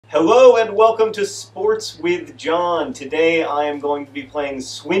Hello and welcome to Sports with John. Today I am going to be playing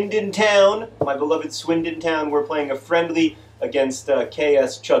Swindon Town, my beloved Swindon Town. We're playing a friendly against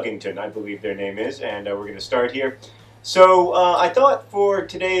KS Chuggington, I believe their name is, and we're going to start here. So I thought for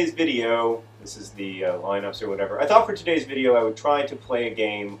today's video, this is the lineups or whatever, I thought for today's video I would try to play a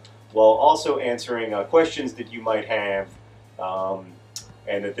game while also answering questions that you might have,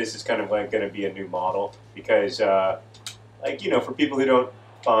 and that this is kind of like going to be a new model because, like, you know, for people who don't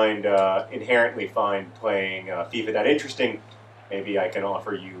inherently find playing FIFA that interesting, maybe I can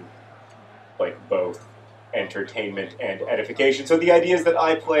offer you like both entertainment and edification. So the idea is that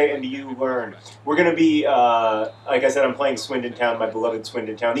I play and you learn. We're going to be, like I said, I'm playing Swindon Town, my beloved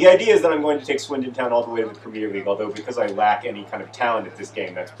Swindon Town. The idea is that I'm going to take Swindon Town all the way to the Premier League, although because I lack any kind of talent at this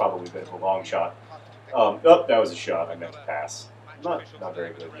game, that's probably a bit of a long shot. Oh, that was a shot. I meant to pass. Not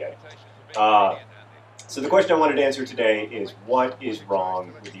very good yet. So the question I wanted to answer today is, what is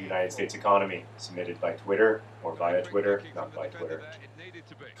wrong with the United States economy? Submitted by Twitter, or via Twitter, not by Twitter.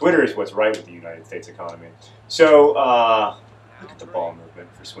 Twitter is what's right with the United States economy. So, look at the ball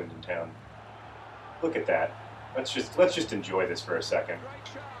movement for Swindon Town. Look at that. Let's just enjoy this for a second.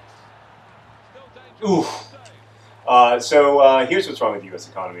 Ooh. Here's what's wrong with the U.S.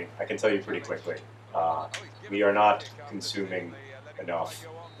 economy. I can tell you pretty quickly. We are not consuming enough,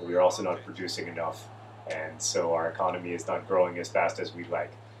 but we are also not producing enough. And so our economy is not growing as fast as we'd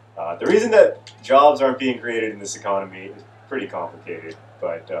like. The reason that jobs aren't being created in this economy is pretty complicated,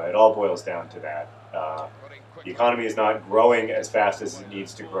 but it all boils down to that. The economy is not growing as fast as it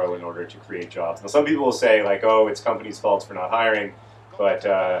needs to grow in order to create jobs. Now, some people will say, like, oh, it's companies' faults for not hiring, but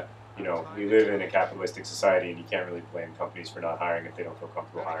you know, we live in a capitalistic society, and you can't really blame companies for not hiring if they don't feel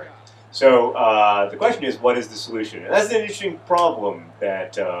comfortable hiring. So the question is, what is the solution? And that's an interesting problem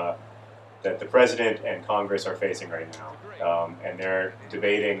that that the President and Congress are facing right now. And they're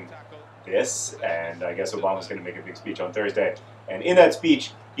debating this, and I guess Obama's going to make a big speech on Thursday. And in that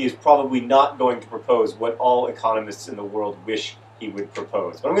speech, he is probably not going to propose what all economists in the world wish he would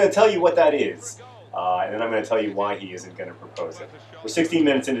propose. But I'm going to tell you what that is, and then I'm going to tell you why he isn't going to propose it. We're 16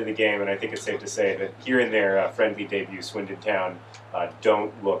 minutes into the game, and I think it's safe to say that here and there, friendly debut Swindon Town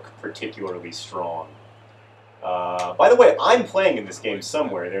don't look particularly strong. By the way, I'm playing in this game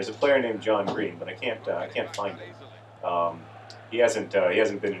somewhere. There's a player named John Green, but I can't find him. He hasn't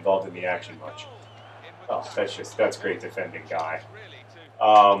been involved in the action much. Oh, that's great defending, guy.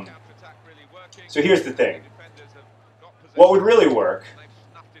 So here's the thing. What would really work?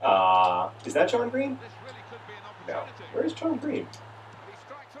 Is that John Green? No. Where's John Green?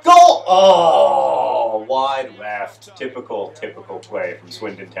 Goal! Oh, wide left. Typical play from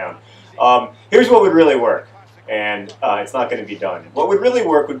Swindon Town. Here's what would really work. And it's not going to be done. What would really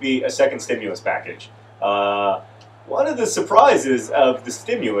work would be a second stimulus package. One of the surprises of the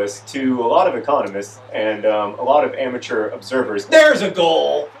stimulus to a lot of economists and a lot of amateur observers, there's a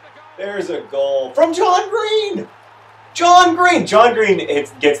goal! There's a goal from John Green! John Green! John Green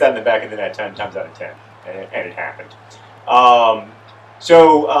gets that in the back of the net 10 times out of 10, and it happened.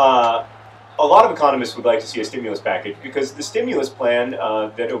 A lot of economists would like to see a stimulus package because the stimulus plan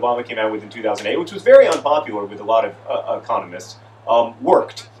that Obama came out with in 2008, which was very unpopular with a lot of economists,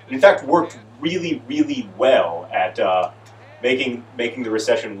 worked. In fact, worked really, really well at making the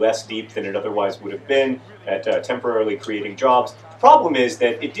recession less deep than it otherwise would have been, at temporarily creating jobs. The problem is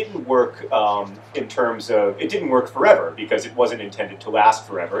that it didn't work in terms of, it didn't work forever because it wasn't intended to last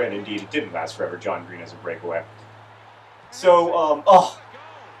forever, and indeed it didn't last forever. John Green has a breakaway. So,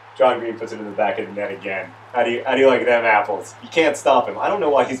 John Green puts it in the back of the net again. How do you like them apples? You can't stop him. I don't know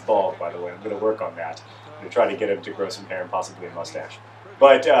why he's bald, by the way. I'm going to work on that. I'm going to try to get him to grow some hair and possibly a mustache.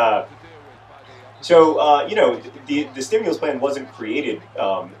 But, you know, the stimulus plan wasn't created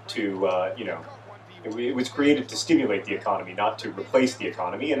you know, it was created to stimulate the economy, not to replace the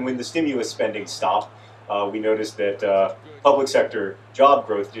economy. And when the stimulus spending stopped, we noticed that public sector job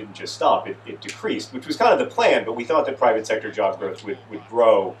growth didn't just stop, it decreased, which was kind of the plan, but we thought that private sector job growth would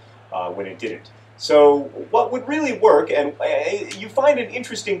grow when it didn't. So what would really work, and you find an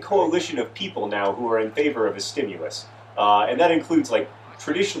interesting coalition of people now who are in favor of a stimulus, and that includes like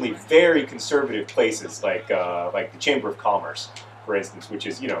traditionally very conservative places like the Chamber of Commerce, for instance, which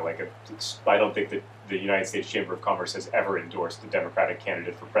is, you know, like I don't think that the United States Chamber of Commerce has ever endorsed the Democratic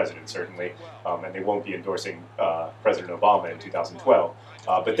candidate for president, certainly, and they won't be endorsing President Obama in 2012.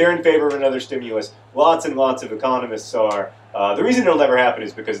 But they're in favor of another stimulus. Lots and lots of economists are. The reason it'll never happen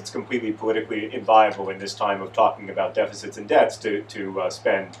is because it's completely politically inviable in this time of talking about deficits and debts to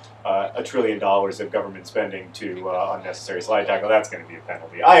spend $1 trillion of government spending to unnecessary slide tackle. That's going to be a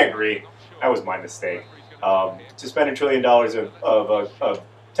penalty. I agree. That was my mistake. To spend $1 trillion of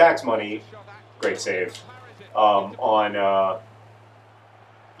tax money, great save, on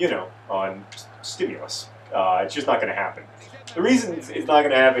on stimulus. It's just not going to happen. The reason it's not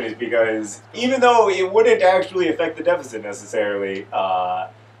going to happen is because even though it wouldn't actually affect the deficit necessarily,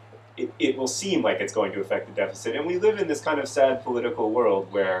 it will seem like it's going to affect the deficit. And we live in this kind of sad political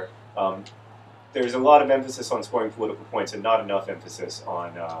world where there's a lot of emphasis on scoring political points and not enough emphasis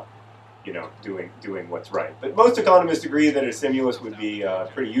on doing what's right. But most economists agree that a stimulus would be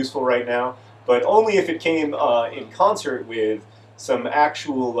pretty useful right now, but only if it came in concert with some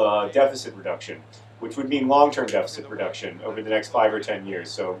actual deficit reduction, which would mean long-term deficit reduction over the next 5 or 10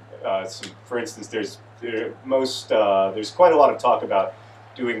 years. So, for instance, there's quite a lot of talk about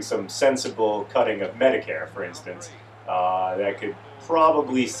doing some sensible cutting of Medicare, for instance, that could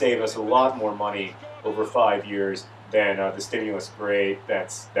probably save us a lot more money over 5 years than the stimulus. Great,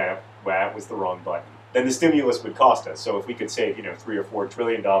 that was the wrong button. Then the stimulus would cost us. So if we could save, $3 or $4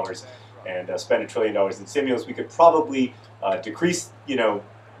 trillion and spend $1 trillion in stimulus, we could probably decrease,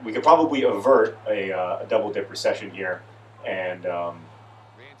 we could probably avert a double-dip recession here, and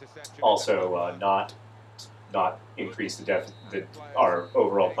also not increase our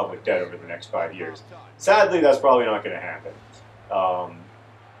overall public debt over the next 5 years. Sadly, that's probably not going to happen.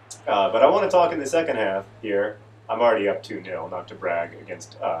 But I want to talk in the second half here. I'm already up 2-0, not to brag,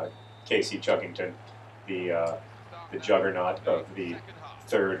 against Casey Chuggington, the juggernaut of the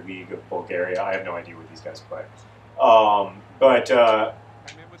third league of Bulgaria. I have no idea what these guys play. And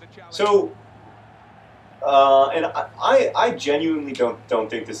I genuinely don't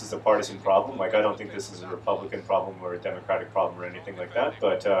think this is a partisan problem. Like, I don't think this is a Republican problem or a Democratic problem or anything like that.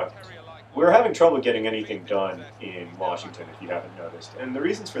 But we're having trouble getting anything done in Washington, if you haven't noticed. And the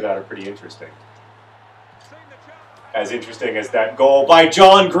reasons for that are pretty interesting. As interesting as that goal by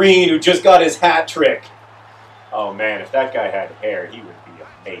John Green, who just got his hat trick. Oh man, if that guy had hair, he would be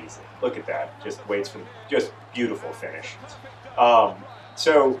amazing. Look at that. Just beautiful finish.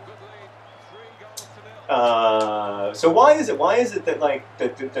 So why is it that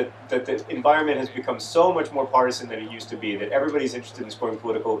that the environment has become so much more partisan than it used to be? That everybody's interested in scoring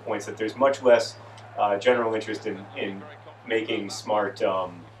political points. That there's much less general interest in making smart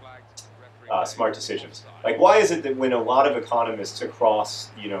smart decisions. Like, why is it that when a lot of economists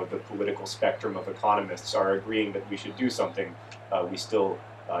across the political spectrum of economists are agreeing that we should do something, we still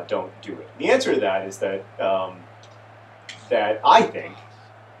don't do it? The answer to that is that that I think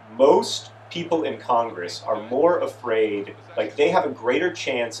most people in Congress are more afraid, like they have a greater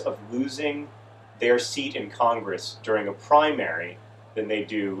chance of losing their seat in Congress during a primary than they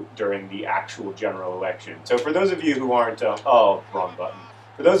do during the actual general election. So for those of you who aren't, oh, wrong button.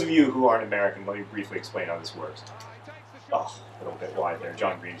 For those of you who aren't American, let me briefly explain how this works. Oh, a little bit wide there.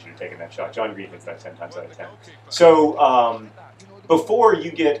 John Green should have taken that shot. John Green hits that 10 times out of 10. So before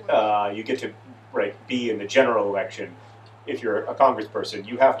you get to be in the general election, if you're a congressperson,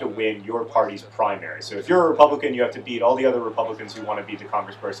 you have to win your party's primary. So if you're a Republican, you have to beat all the other Republicans who want to be the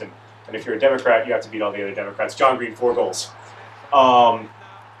congressperson. And if you're a Democrat, you have to beat all the other Democrats. John Green, 4 goals.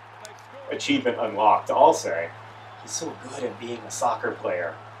 Achievement unlocked, I'll say. He's so good at being a soccer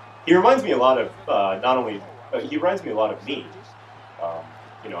player. He reminds me a lot of, he reminds me a lot of me.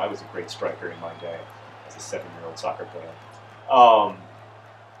 I was a great striker in my day as a 7-year-old soccer player.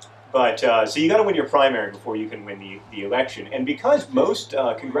 So you got to win your primary before you can win the election. And because most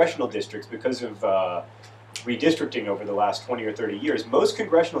congressional districts, because of redistricting over the last 20 or 30 years, most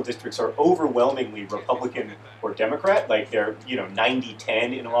congressional districts are overwhelmingly Republican or Democrat. Like they're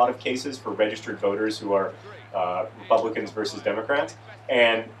 90-10 in a lot of cases for registered voters who are Republicans versus Democrats.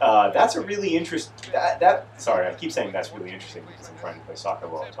 And that's a really interesting. Sorry, I keep saying that's really interesting because I'm trying to play soccer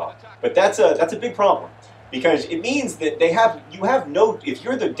while I talk. But that's a big problem. Because it means that if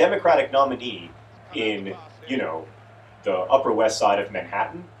you're the Democratic nominee in, the Upper West Side of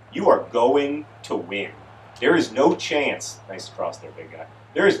Manhattan, you are going to win. There is no chance, nice cross there, big guy,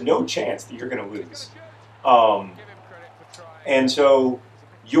 there is no chance that you're going to lose. And so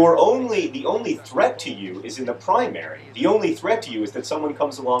the only threat to you is in the primary. The only threat to you is that someone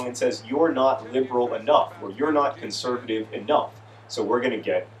comes along and says, you're not liberal enough, or you're not conservative enough, so we're going to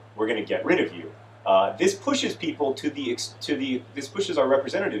get rid of you. This pushes people this pushes our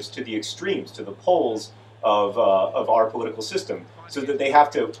representatives to the extremes, to the poles of our political system, so that they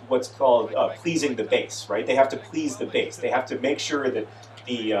have to what's called pleasing the base, right? They have to please the base. They have to make sure that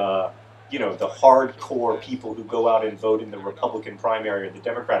the hardcore people who go out and vote in the Republican primary or the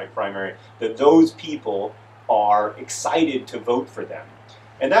Democratic primary, that those people are excited to vote for them.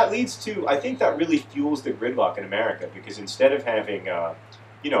 And that leads to, I think that really fuels the gridlock in America, because instead of having a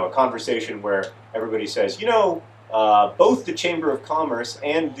conversation where everybody says, both the Chamber of Commerce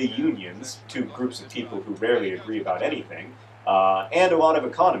and the unions, two groups of people who rarely agree about anything, and a lot of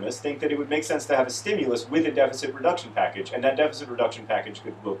economists think that it would make sense to have a stimulus with a deficit reduction package, and that deficit reduction package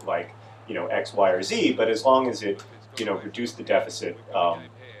could look like, X, Y, or Z, but as long as it, reduced the deficit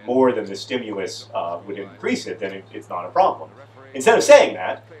more than the stimulus would increase it, then it's not a problem. Instead of saying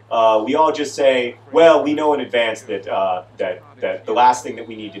that, we all just say, well, we know in advance that, that the last thing that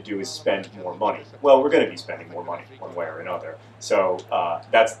we need to do is spend more money. Well, we're going to be spending more money one way or another. So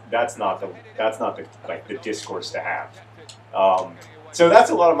that's not the discourse to have. So that's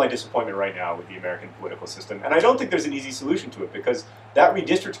a lot of my disappointment right now with the American political system, and I don't think there's an easy solution to it, because that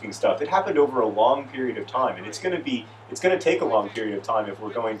redistricting stuff, it happened over a long period of time, and it's going to take a long period of time if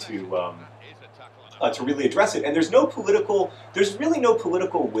we're going to really address it. And there's really no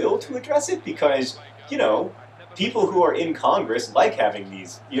political will to address it, because people who are in Congress like having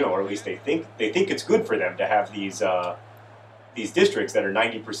these, or at least they think it's good for them to have these districts that are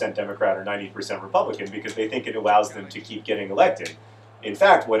 90% Democrat or 90% Republican, because they think it allows them to keep getting elected. In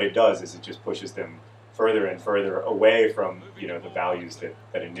fact, what it does is it just pushes them further and further away from the values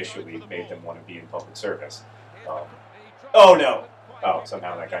that initially made them want to be in public service. Oh no! Oh,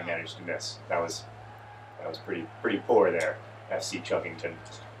 somehow that guy managed to miss. That was pretty poor there. FC Chuggington.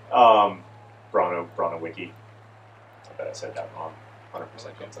 Brano Wiki. I bet I said that wrong.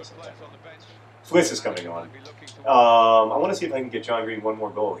 100% chance I said that. Fliss is coming on. I want to see if I can get John Green one more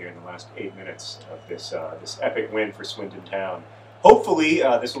goal here in the last 8 minutes of this epic win for Swindon Town. Hopefully,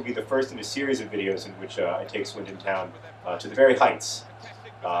 this will be the first in a series of videos in which I take Swindon Town to the very heights,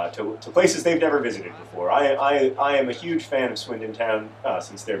 to places they've never visited before. I am a huge fan of Swindon Town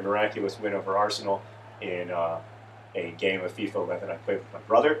since their miraculous win over Arsenal in a game of FIFA 11 I played with my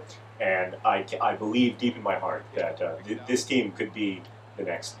brother, and I believe deep in my heart that this team could be the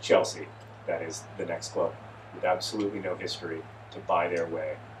next Chelsea. That is the next club with absolutely no history to buy their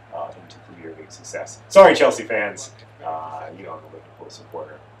way into Premier League success. Sorry, Chelsea fans. I'm a Liverpool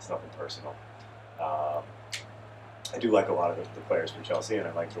supporter. It's nothing personal. I do like a lot of the players for Chelsea, and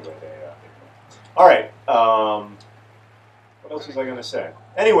I like the way they play. All right. What else was I going to say?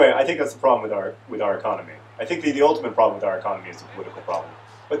 Anyway, I think that's the problem with our economy. I think the ultimate problem with our economy is the political problem.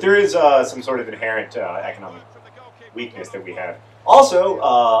 But there is some sort of inherent economic weakness that we have. Also,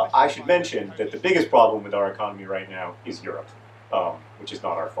 I should mention that the biggest problem with our economy right now is Europe, which is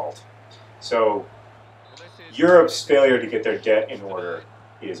not our fault. So Europe's failure to get their debt in order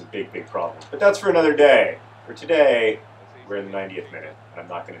is a big, big problem. But that's for another day. For today, we're in the 90th minute, and I'm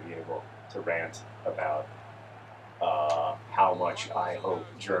not going to be able to rant about how much I hope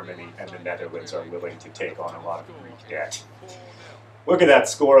Germany and the Netherlands are willing to take on a lot of Greek debt. Look at that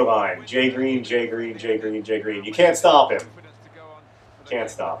score line. Jay Green, Jay Green, Jay Green, Jay Green. You can't stop him. You can't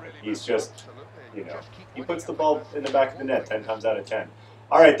stop him. He's just, he puts the ball in the back of the net 10 times out of 10.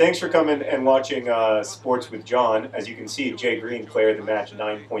 All right, thanks for coming and watching Sports with John. As you can see, Jay Green, player of the match,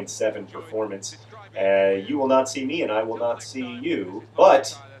 9.7 performance. You will not see me, and I will not see you,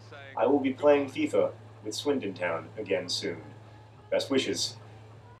 but I will be playing FIFA with Swindon Town again soon. Best wishes.